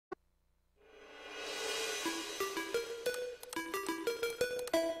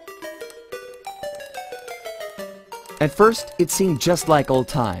At first, it seemed just like old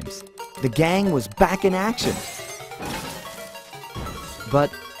times. The gang was back in action.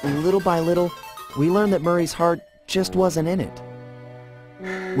 But little by little, we learned that Murray's heart just wasn't in it.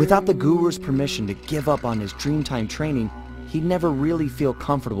 Without the Guru's permission to give up on his Dreamtime training, he'd never really feel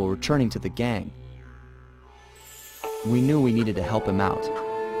comfortable returning to the gang. We knew we needed to help him out.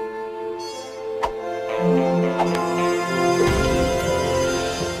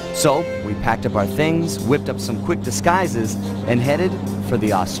 So, we packed up our things, whipped up some quick disguises, and headed for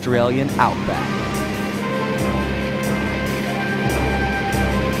the Australian outback.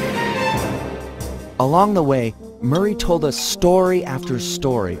 Along the way, Murray told us story after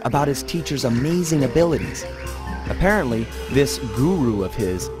story about his teacher's amazing abilities. Apparently, this guru of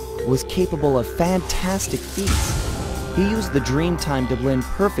his was capable of fantastic feats. He used the Dreamtime to blend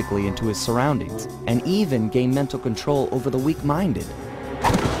perfectly into his surroundings, and even gain mental control over the weak-minded.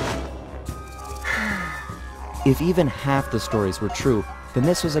 If even half the stories were true, then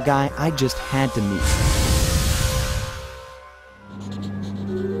this was a guy I just had to meet.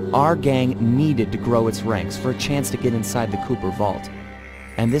 Our gang needed to grow its ranks for a chance to get inside the Cooper Vault.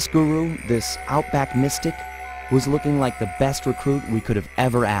 And this guru, this outback mystic, was looking like the best recruit we could have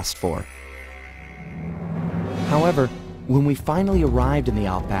ever asked for. However, when we finally arrived in the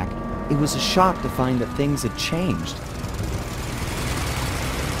outback, it was a shock to find that things had changed.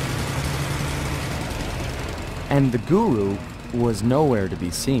 And the guru was nowhere to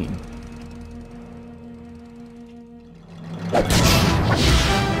be seen.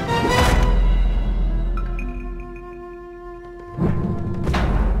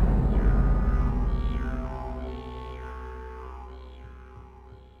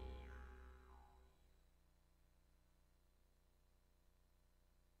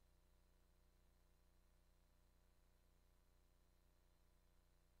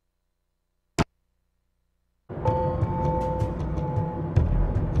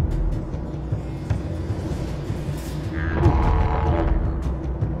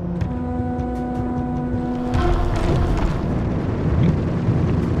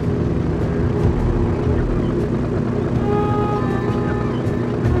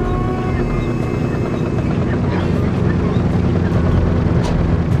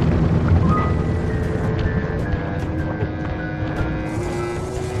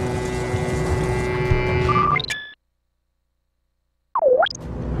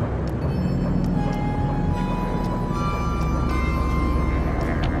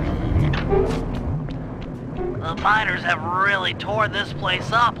 The miners have really tore this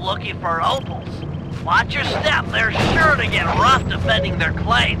place up looking for opals. Watch your step, they're sure to get rough defending their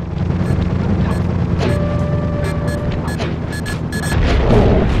claim.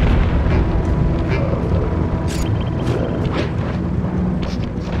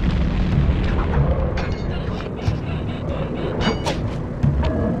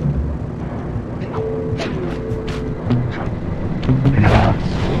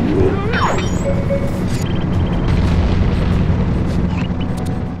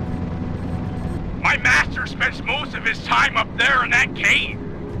 My master spends most of his time up there in that cave,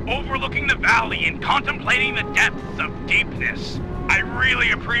 overlooking the valley and contemplating the depths of deepness. I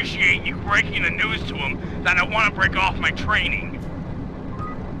really appreciate you breaking the news to him that I want to break off my training.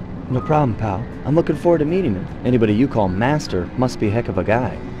 No problem, pal. I'm looking forward to meeting him. Anybody you call master must be a heck of a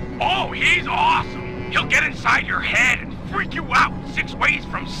guy. Oh, he's awesome! He'll get inside your head and freak you out 6 ways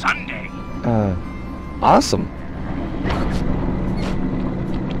from Sunday. Awesome.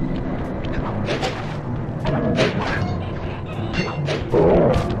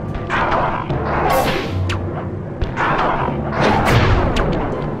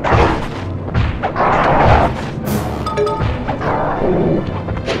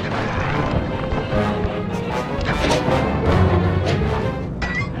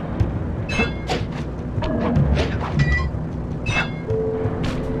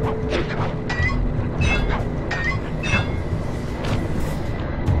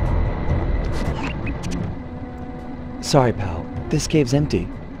 Sorry, pal. This cave's empty.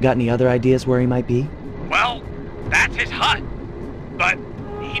 Got any other ideas where he might be? Well, that's his hut. But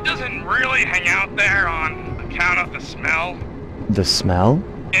he doesn't really hang out there on account of the smell. The smell?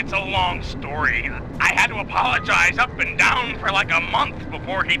 It's a long story. I had to apologize up and down for like a month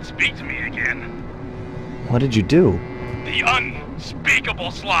before he'd speak to me again. What did you do? The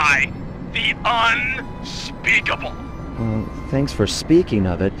unspeakable, Sly. The unspeakable. Well, thanks for speaking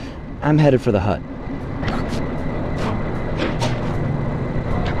of it. I'm headed for the hut.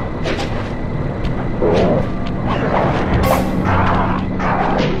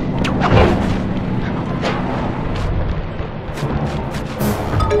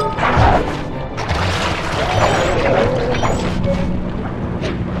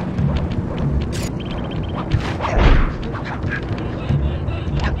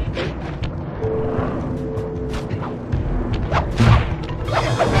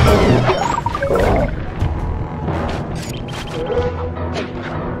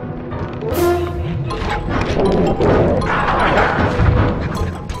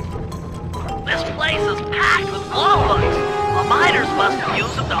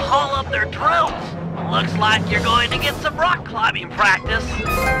 their drills. Looks like you're going to get some rock climbing practice.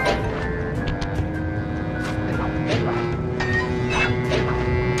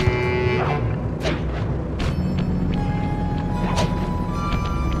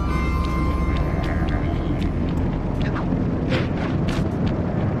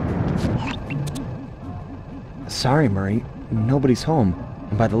 Sorry, Murray. Nobody's home.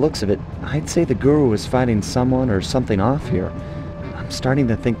 And by the looks of it, I'd say the Guru is fighting someone or something off here. I'm starting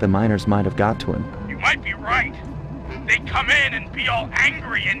to think the miners might have got to him. You might be right. They'd come in and be all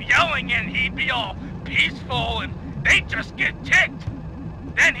angry and yelling, and he'd be all peaceful, and they'd just get ticked.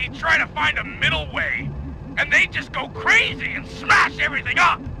 Then he'd try to find a middle way, and they'd just go crazy and smash everything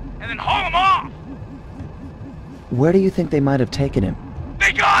up, and then haul him off. Where do you think they might have taken him?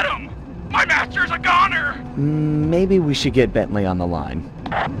 They got him! My master's a goner! Maybe we should get Bentley on the line.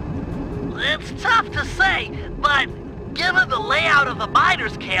 It's tough to say, but given the layout of the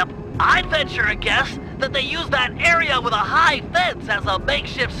miners' camp, I'd venture a guess that they use that area with a high fence as a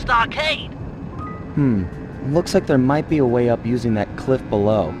makeshift stockade. Looks like there might be a way up using that cliff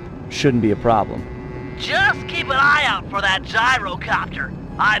below. Shouldn't be a problem. Just keep an eye out for that gyrocopter.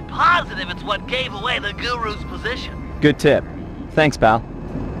 I'm positive it's what gave away the Guru's position. Good tip. Thanks, pal.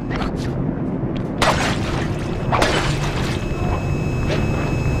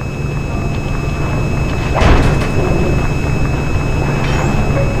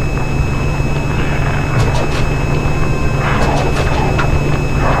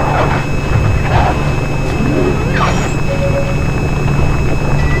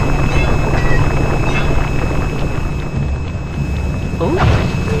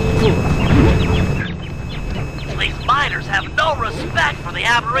 These miners have no respect for the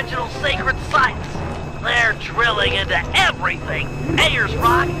Aboriginal sacred sites. They're drilling into everything. Ayers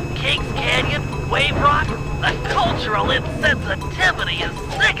Rock, Kings Canyon, Wave Rock. The cultural insensitivity is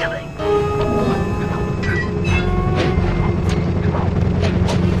sickening.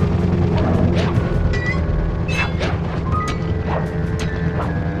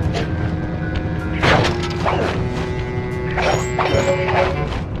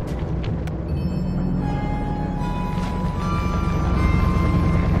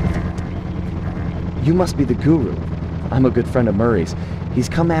 You must be the Guru. I'm a good friend of Murray's. He's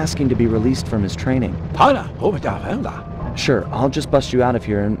come asking to be released from his training. Sure, I'll just bust you out of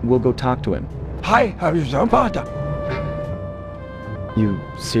here and we'll go talk to him. You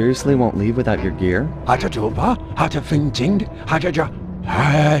seriously won't leave without your gear?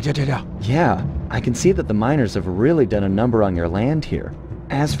 Yeah, I can see that the miners have really done a number on your land here.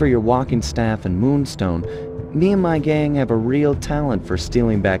 As for your walking staff and moonstone, me and my gang have a real talent for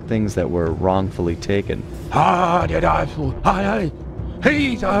stealing back things that were wrongfully taken.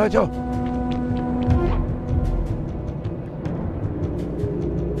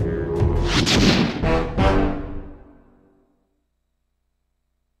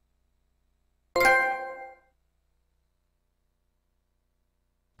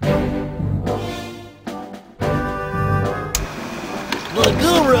 The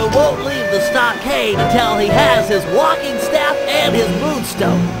Guru won't leave the stockade until he has his walking staff and his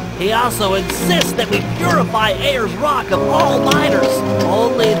moonstone. He also insists that we purify Ayers Rock of all miners.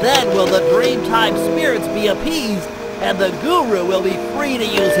 Only then will the Dreamtime spirits be appeased, and the Guru will be free to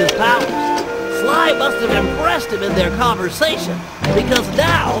use his powers. Sly must have impressed him in their conversation, because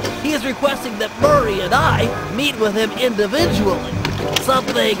now he is requesting that Murray and I meet with him individually.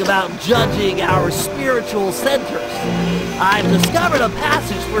 Something about judging our spiritual centers. I've discovered a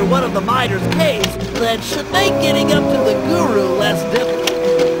passage through one of the miners' caves that should make getting up to the Guru less difficult.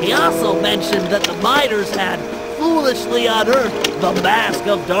 He also mentioned that the miners had foolishly unearthed the Mask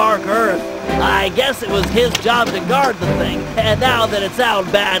of Dark Earth. I guess it was his job to guard the thing, and now that it's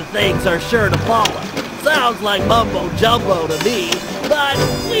out, bad things are sure to follow. Sounds like mumbo-jumbo to me, but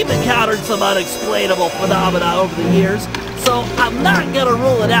we've encountered some unexplainable phenomena over the years, so I'm not gonna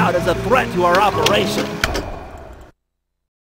rule it out as a threat to our operation.